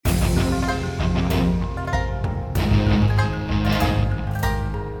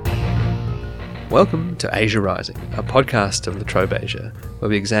Welcome to Asia Rising, a podcast of La Trobe Asia, where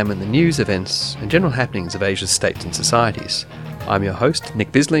we examine the news, events and general happenings of Asia's states and societies. I'm your host,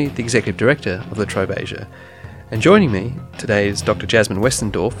 Nick Bisley, the Executive Director of La Trobe Asia. And joining me today is Dr. Jasmine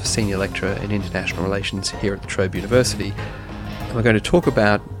Westendorf, Senior Lecturer in International Relations here at La Trobe University. And we're going to talk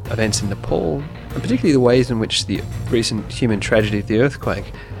about events in Nepal, and particularly the ways in which the recent human tragedy of the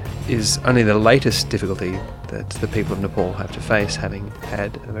earthquake is only the latest difficulty that the people of Nepal have to face, having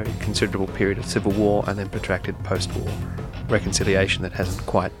had a very considerable period of civil war and then protracted post-war reconciliation that hasn't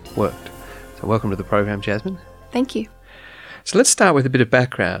quite worked. So welcome to the program, Jasmine. Thank you. So let's start with a bit of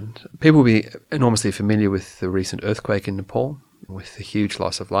background. People will be enormously familiar with the recent earthquake in Nepal, with the huge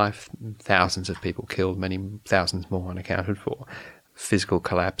loss of life, thousands of people killed, many thousands more unaccounted for, physical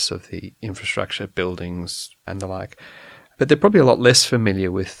collapse of the infrastructure, buildings and the like. But they're probably a lot less familiar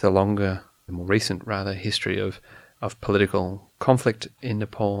with the longer, more recent rather, history of political conflict in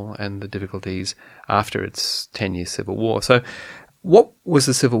Nepal and the difficulties after its 10-year civil war. So what was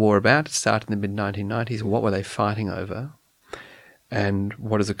the civil war about? It started in the mid-1990s. What were they fighting over? And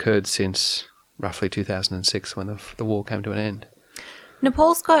what has occurred since roughly 2006 when the war came to an end?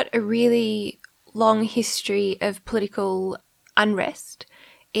 Nepal's got a really long history of political unrest.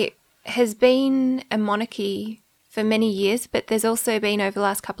 It has been a monarchy for many years, but there's also been, over the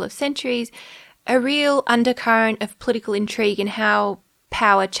last couple of centuries, a real undercurrent of political intrigue in how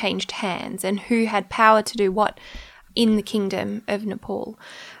power changed hands and who had power to do what in the Kingdom of Nepal.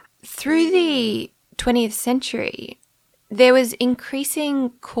 Through the 20th century, there was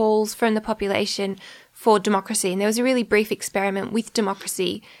increasing calls from the population for democracy, and there was a really brief experiment with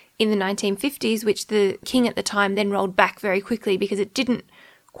democracy in the 1950s, which the king at the time then rolled back very quickly because it didn't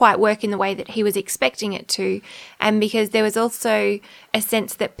quite work in the way that he was expecting it to, and because there was also a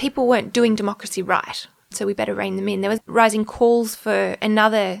sense that people weren't doing democracy right, so we better rein them in. There was rising calls for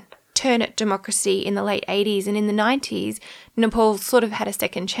another turn at democracy in the late 80s, and in the 90s, Nepal sort of had a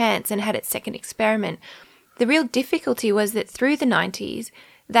second chance and had its second experiment. The real difficulty was that through the 90s,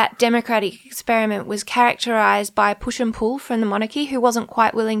 that democratic experiment was characterised by push and pull from the monarchy, who wasn't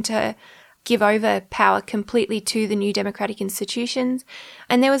quite willing to give over power completely to the new democratic institutions.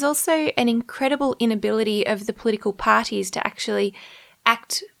 And there was also an incredible inability of the political parties to actually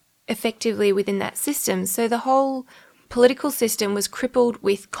act effectively within that system. So the whole political system was crippled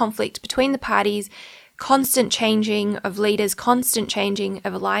with conflict between the parties, constant changing of leaders, constant changing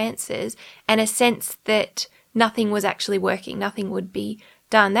of alliances, and a sense that nothing was actually working, nothing would be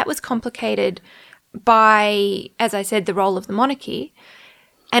done. That was complicated by, as I said, the role of the monarchy,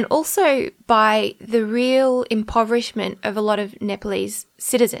 and also by the real impoverishment of a lot of Nepalese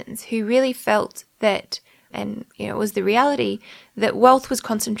citizens who really felt that, and it was the reality, that wealth was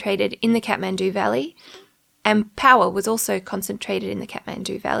concentrated in the Kathmandu Valley and power was also concentrated in the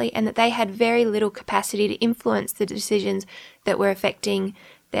Kathmandu Valley, and that they had very little capacity to influence the decisions that were affecting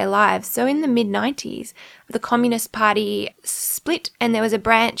their lives. So in the mid-90s, the Communist Party split, and there was a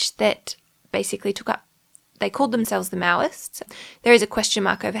branch that basically took up, they called themselves the Maoists. There is a question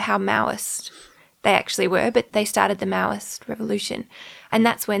mark over how Maoist they actually were, but they started the Maoist revolution. And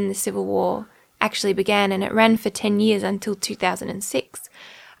that's when the civil war actually began, and it ran for 10 years until 2006.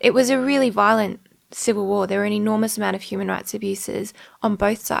 It was a really violent civil war. There were an enormous amount of human rights abuses on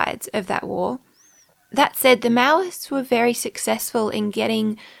both sides of that war. That said, the Maoists were very successful in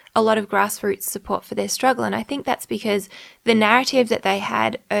getting a lot of grassroots support for their struggle, and I think that's because the narrative that they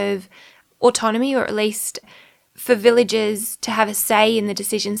had of autonomy, or at least for villagers to have a say in the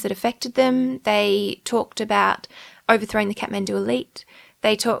decisions that affected them. They talked about overthrowing the Kathmandu elite.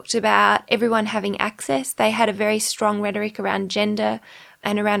 They talked about everyone having access. They had a very strong rhetoric around gender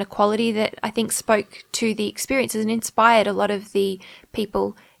and around equality that I think spoke to the experiences and inspired a lot of the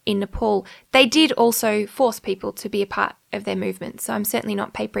people in Nepal. They did also force people to be a part of their movement, so I'm certainly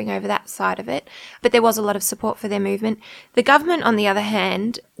not papering over that side of it, but there was a lot of support for their movement. The government, on the other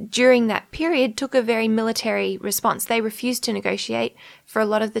hand, during that period took a very military response. They refused to negotiate for a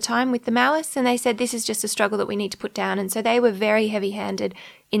lot of the time with the Maoists, and they said this is just a struggle that we need to put down, and so they were very heavy-handed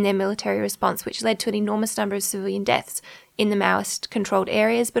in their military response, which led to an enormous number of civilian deaths in the Maoist-controlled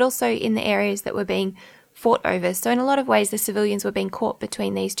areas, but also in the areas that were being fought over. So in a lot of ways, the civilians were being caught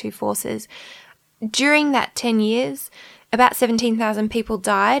between these two forces. During that 10 years, about 17,000 people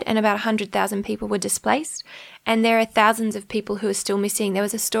died and about 100,000 people were displaced. And there are thousands of people who are still missing. There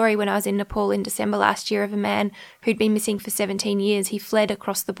was a story when I was in Nepal in December last year of a man who'd been missing for 17 years. He fled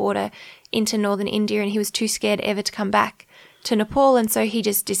across the border into northern India and he was too scared ever to come back to Nepal, and so he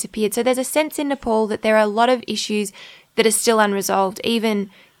just disappeared. So there's a sense in Nepal that there are a lot of issues that are still unresolved, even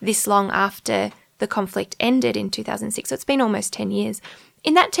this long after the conflict ended in 2006. So it's been almost 10 years.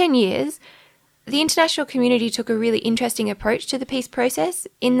 In that 10 years, The international community took a really interesting approach to the peace process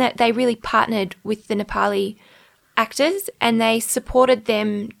in that they really partnered with the Nepali actors and they supported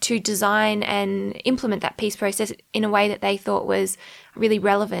them to design and implement that peace process in a way that they thought was really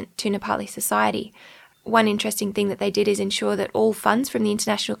relevant to Nepali society. One interesting thing that they did is ensure that all funds from the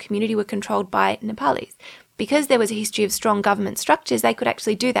international community were controlled by Nepalis. Because there was a history of strong government structures, they could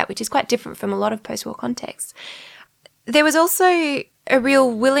actually do that, which is quite different from a lot of post-war contexts. There was also a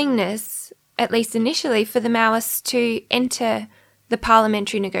real willingness, at least initially, for the Maoists to enter the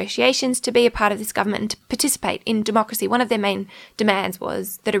parliamentary negotiations, to be a part of this government and to participate in democracy. One of their main demands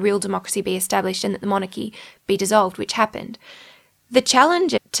was that a real democracy be established and that the monarchy be dissolved, which happened. The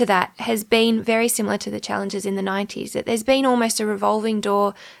challenge to that has been very similar to the challenges in the 90s, that there's been almost a revolving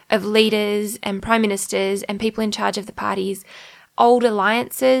door of leaders and prime ministers and people in charge of the parties. Old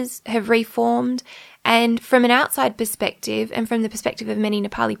alliances have reformed, and from an outside perspective and from the perspective of many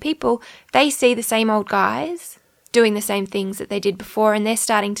Nepali people, they see the same old guys doing the same things that they did before, and they're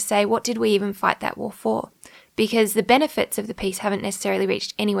starting to say, what did we even fight that war for? Because the benefits of the peace haven't necessarily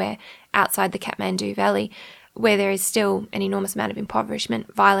reached anywhere outside the Kathmandu Valley, where there is still an enormous amount of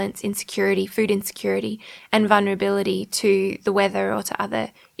impoverishment, violence, insecurity, food insecurity, and vulnerability to the weather or to other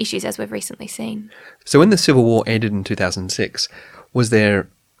issues, as we've recently seen. So when the Civil War ended in 2006, was there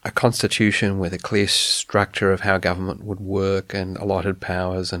a constitution with a clear structure of how government would work and allotted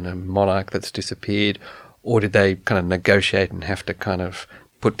powers and a monarch that's disappeared, or did they kind of negotiate and have to kind of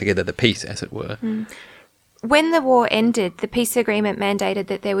put together the peace, as it were? When the war ended, the peace agreement mandated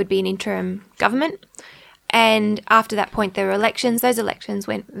that there would be an interim government. And after that point, there were elections. Those elections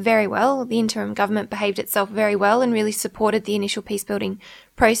went very well. The interim government behaved itself very well and really supported the initial peace-building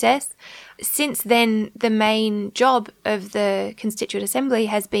process. Since then, the main job of the Constituent Assembly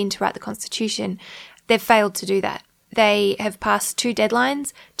has been to write the Constitution. They've failed to do that. They have passed 2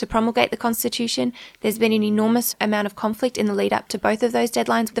 deadlines to promulgate the Constitution. There's been an enormous amount of conflict in the lead up to both of those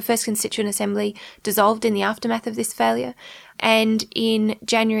deadlines. The first Constituent Assembly dissolved in the aftermath of this failure. And in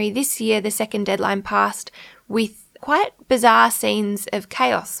January this year, the second deadline passed with quite bizarre scenes of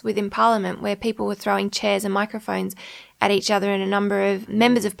chaos within Parliament, where people were throwing chairs and microphones at each other, and a number of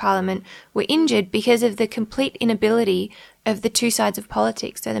members of Parliament were injured because of the complete inability of the two sides of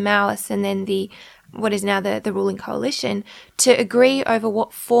politics, so the Maoists and then what is now the ruling coalition, to agree over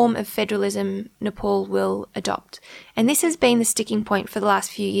what form of federalism Nepal will adopt. And this has been the sticking point for the last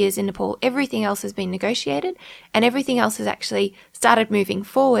few years in Nepal. Everything else has been negotiated and everything else has actually started moving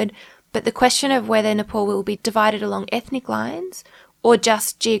forward. But the question of whether Nepal will be divided along ethnic lines or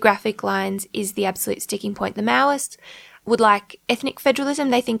just geographic lines is the absolute sticking point. The Maoists would like ethnic federalism.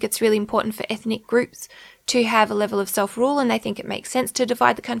 They think it's really important for ethnic groups to have a level of self-rule, and they think it makes sense to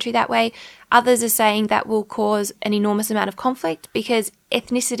divide the country that way. Others are saying that will cause an enormous amount of conflict because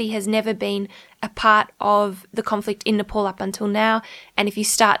ethnicity has never been a part of the conflict in Nepal up until now. And if you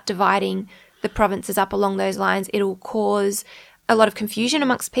start dividing the provinces up along those lines, it'll cause a lot of confusion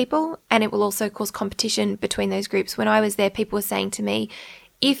amongst people, and it will also cause competition between those groups. When I was there, people were saying to me,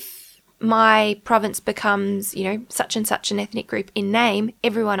 if my province becomes, such and such an ethnic group in name,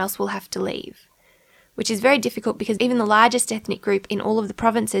 everyone else will have to leave. Which is very difficult because even the largest ethnic group in all of the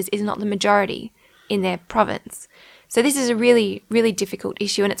provinces is not the majority in their province. So this is a really, really difficult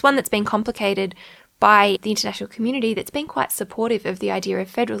issue, and it's one that's been complicated by the international community that's been quite supportive of the idea of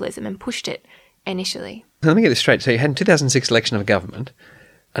federalism and pushed it initially. Let me get this straight. So you had in 2006 election of a government,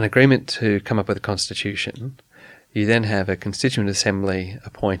 an agreement to come up with a constitution. You then have a constituent assembly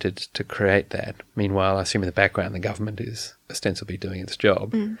appointed to create that. Meanwhile, I assume in the background the government is ostensibly doing its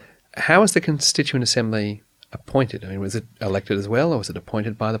job. How was the Constituent Assembly appointed? I mean, was it elected as well, or was it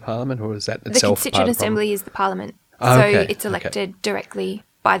appointed by the Parliament, or was that itself the part of Constituent Assembly is the Parliament, so it's elected directly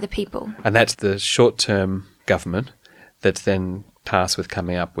by the people. And that's the short-term government that's then tasked with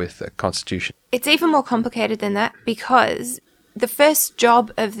coming up with a constitution. It's even more complicated than that because the first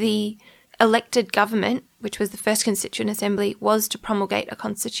job of the elected government, which was the first Constituent Assembly, was to promulgate a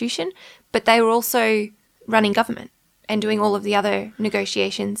constitution, but they were also running government and doing all of the other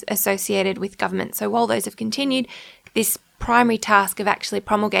negotiations associated with government. So while those have continued, this primary task of actually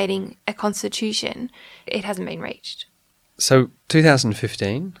promulgating a constitution, it hasn't been reached. So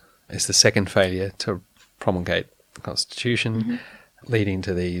 2015 is the second failure to promulgate the constitution, leading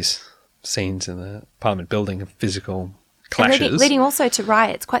to these scenes in the Parliament building of physical clashes. Leading also to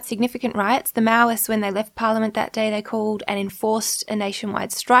riots, quite significant riots. The Maoists, when they left Parliament that day, they called and enforced a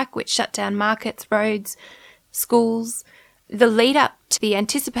nationwide strike, which shut down markets, roads, schools. The lead up to the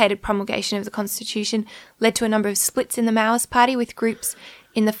anticipated promulgation of the Constitution led to a number of splits in the Maoist Party, with groups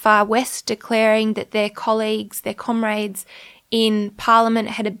in the far west declaring that their colleagues, their comrades in Parliament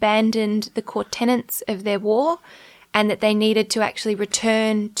had abandoned the core tenets of their war and that they needed to actually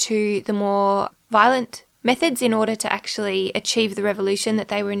return to the more violent methods in order to actually achieve the revolution that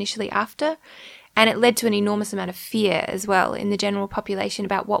they were initially after. And it led to an enormous amount of fear as well in the general population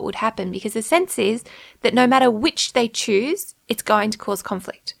about what would happen, because the sense is that no matter which they choose, it's going to cause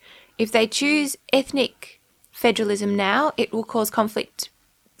conflict. If they choose ethnic federalism now, it will cause conflict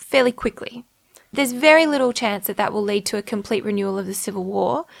fairly quickly. There's very little chance that that will lead to a complete renewal of the civil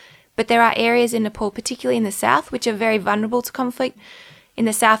war, but there are areas in Nepal, particularly in the south, which are very vulnerable to conflict. In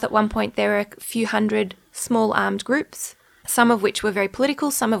the south, at one point, there were a few hundred small armed groups, some of which were very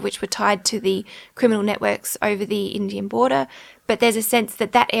political, some of which were tied to the criminal networks over the Indian border. But there's a sense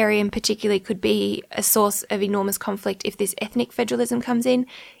that that area in particular could be a source of enormous conflict if this ethnic federalism comes in.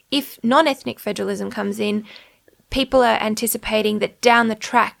 If non-ethnic federalism comes in, people are anticipating that down the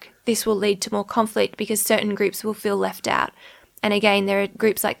track, this will lead to more conflict because certain groups will feel left out. And again, there are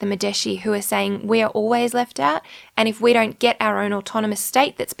groups like the Madhesi who are saying we are always left out, and if we don't get our own autonomous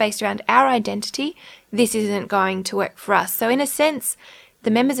state that's based around our identity, this isn't going to work for us. So in a sense, the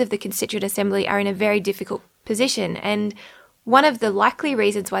members of the Constituent Assembly are in a very difficult position, and one of the likely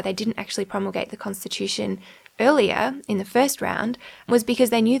reasons why they didn't actually promulgate the Constitution earlier in the first round was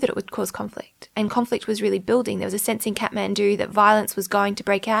because they knew that it would cause conflict, and conflict was really building. There was a sense in Kathmandu that violence was going to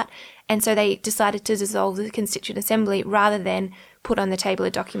break out, and so they decided to dissolve the Constituent Assembly rather than put on the table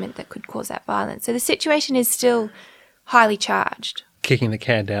a document that could cause that violence. So the situation is still highly charged. Kicking the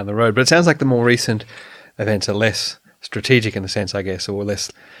can down the road. But it sounds like the more recent events are less strategic in a sense, I guess, or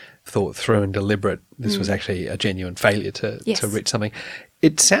less thought through and deliberate. This was actually a genuine failure to reach something.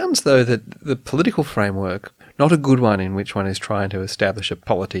 It sounds, though, that the political framework, not a good one in which one is trying to establish a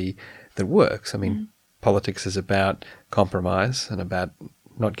polity that works. I mean, politics is about compromise and about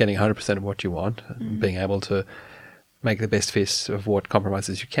not getting 100% of what you want and being able to make the best fist of what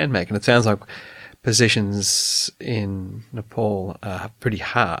compromises you can make. And it sounds like positions in Nepal are pretty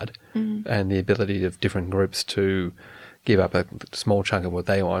hard, and the ability of different groups to give up a small chunk of what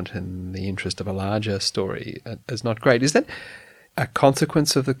they want in the interest of a larger story is not great. Is that a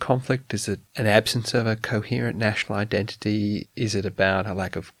consequence of the conflict? Is it an absence of a coherent national identity? Is it about a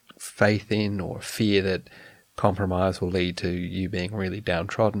lack of faith in or fear that compromise will lead to you being really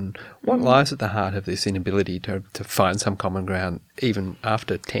downtrodden? What lies at the heart of this inability to find some common ground even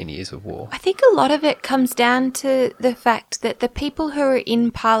after 10 years of war? I think a lot of it comes down to the fact that the people who are in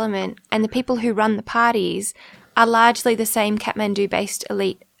Parliament and the people who run the parties are largely the same Kathmandu-based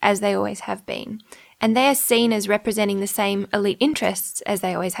elite as they always have been. And they are seen as representing the same elite interests as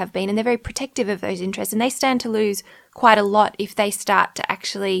they always have been, and they're very protective of those interests, and they stand to lose quite a lot if they start to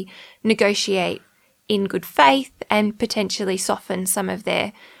actually negotiate in good faith and potentially soften some of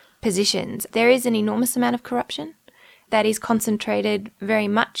their positions. There is an enormous amount of corruption that is concentrated very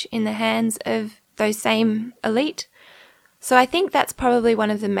much in the hands of those same elite. So I think that's probably one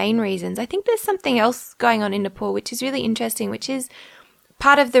of the main reasons. I think there's something else going on in Nepal which is really interesting, which is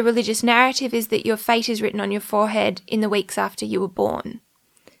part of the religious narrative is that your fate is written on your forehead in the weeks after you were born.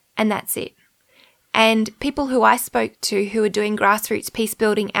 And that's it. And people who I spoke to who are doing grassroots peace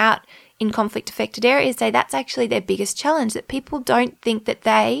building out in conflict-affected areas say that's actually their biggest challenge, that people don't think that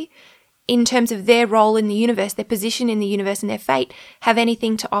they, in terms of their role in the universe, their position in the universe and their fate, have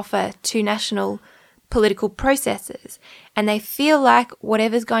anything to offer to national political processes. And they feel like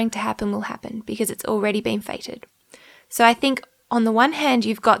whatever's going to happen will happen because it's already been fated. So I think on the one hand,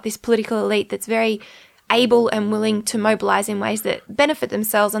 you've got this political elite that's very able and willing to mobilise in ways that benefit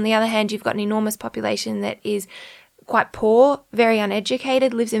themselves. On the other hand, you've got an enormous population that is quite poor, very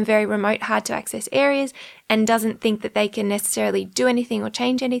uneducated, lives in very remote, hard to access areas, and doesn't think that they can necessarily do anything or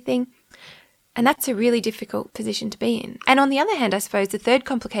change anything. And that's a really difficult position to be in. And on the other hand, I suppose the third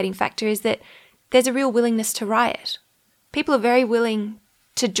complicating factor is that there's a real willingness to riot. People are very willing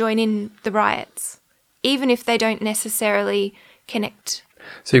to join in the riots, even if they don't necessarily connect.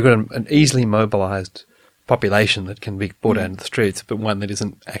 So you've got an easily mobilised population that can be brought out into the streets, but one that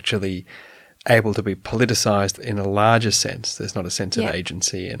isn't actually able to be politicised in a larger sense. There's not a sense of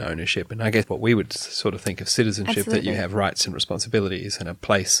agency and ownership. And I guess what we would sort of think of citizenship, that you have rights and responsibilities and a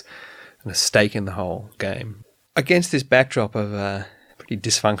place and a stake in the whole game. Against this backdrop of a pretty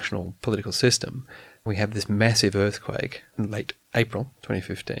dysfunctional political system, we have this massive earthquake in late April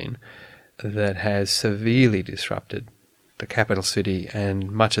 2015 that has severely disrupted the capital city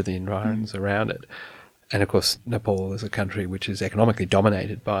and much of the environs around it. And of course, Nepal is a country which is economically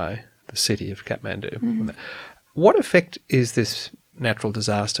dominated by the city of Kathmandu. What effect is this natural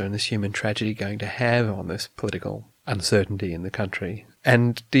disaster and this human tragedy going to have on this political uncertainty in the country?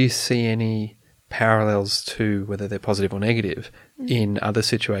 And do you see any parallels to, whether they're positive or negative, in other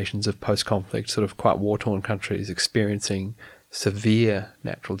situations of post-conflict, sort of quite war-torn countries experiencing severe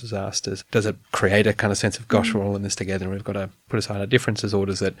natural disasters? Does it create a kind of sense of, gosh, we're all in this together and we've got to put aside our differences, or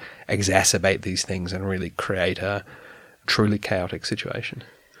does it exacerbate these things and really create a truly chaotic situation?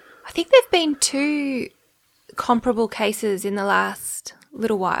 I think there have been two comparable cases in the last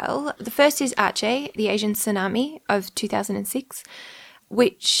little while. The first is Aceh, the Asian tsunami of 2006,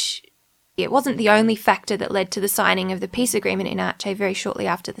 which it wasn't the only factor that led to the signing of the peace agreement in Aceh very shortly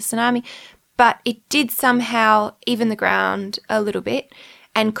after the tsunami, but it did somehow even the ground a little bit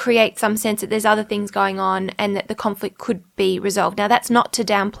and create some sense that there's other things going on and that the conflict could be resolved. Now, that's not to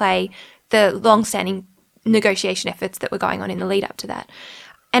downplay the long-standing negotiation efforts that were going on in the lead up to that.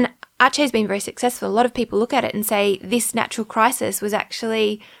 And Aceh has been very successful. A lot of people look at it and say this natural crisis was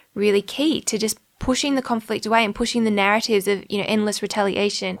actually really key to just pushing the conflict away and pushing the narratives of, endless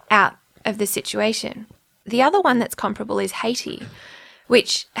retaliation out of the situation. The other one that's comparable is Haiti,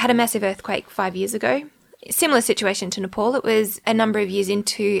 which had a massive earthquake 5 years ago. Similar situation to Nepal. It was a number of years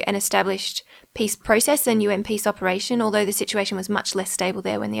into an established peace process and UN peace operation, although the situation was much less stable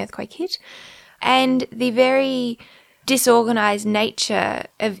there when the earthquake hit. And the very disorganised nature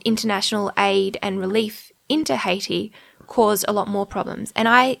of international aid and relief into Haiti caused a lot more problems. And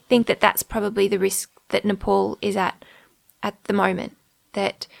I think that that's probably the risk that Nepal is at the moment,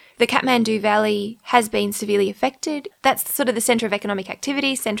 that the Kathmandu Valley has been severely affected. That's sort of the centre of economic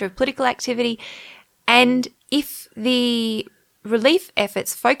activity, centre of political activity. And if the relief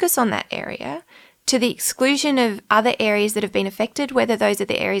efforts focus on that area to the exclusion of other areas that have been affected, whether those are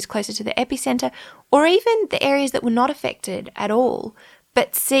the areas closer to the epicentre or even the areas that were not affected at all,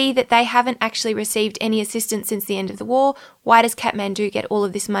 but see that they haven't actually received any assistance since the end of the war. Why does Kathmandu get all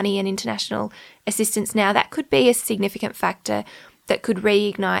of this money and international assistance now? That could be a significant factor that could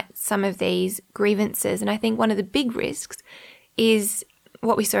reignite some of these grievances. And I think one of the big risks is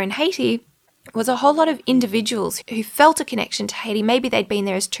what we saw in Haiti was a whole lot of individuals who felt a connection to Haiti. Maybe they'd been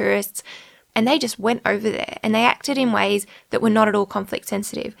there as tourists and they just went over there and they acted in ways that were not at all conflict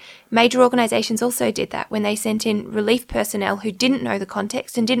sensitive. Major organisations also did that when they sent in relief personnel who didn't know the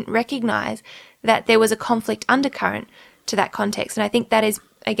context and didn't recognise that there was a conflict undercurrent to that context. And I think that is,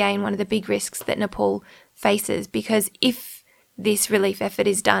 again, one of the big risks that Nepal faces, because if this relief effort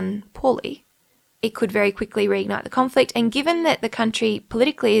is done poorly, it could very quickly reignite the conflict. And given that the country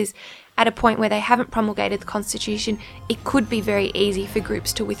politically is at a point where they haven't promulgated the constitution, it could be very easy for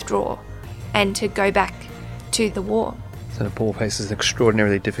groups to withdraw and to go back to the war. So Nepal faces an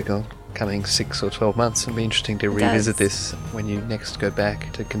extraordinarily difficult coming 6 or 12 months. It'll be interesting to revisit this when you next go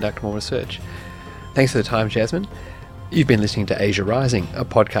back to conduct more research. Thanks for the time, Jasmine. You've been listening to Asia Rising, a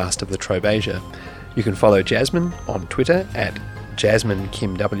podcast of La Trobe Asia. You can follow Jasmine on Twitter at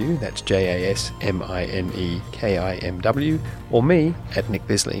JasmineKimW, that's JasmineKimw, or me at Nick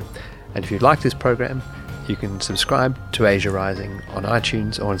Bisley. And if you like this program, you can subscribe to Asia Rising on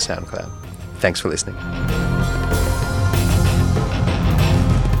iTunes or on SoundCloud. Thanks for listening.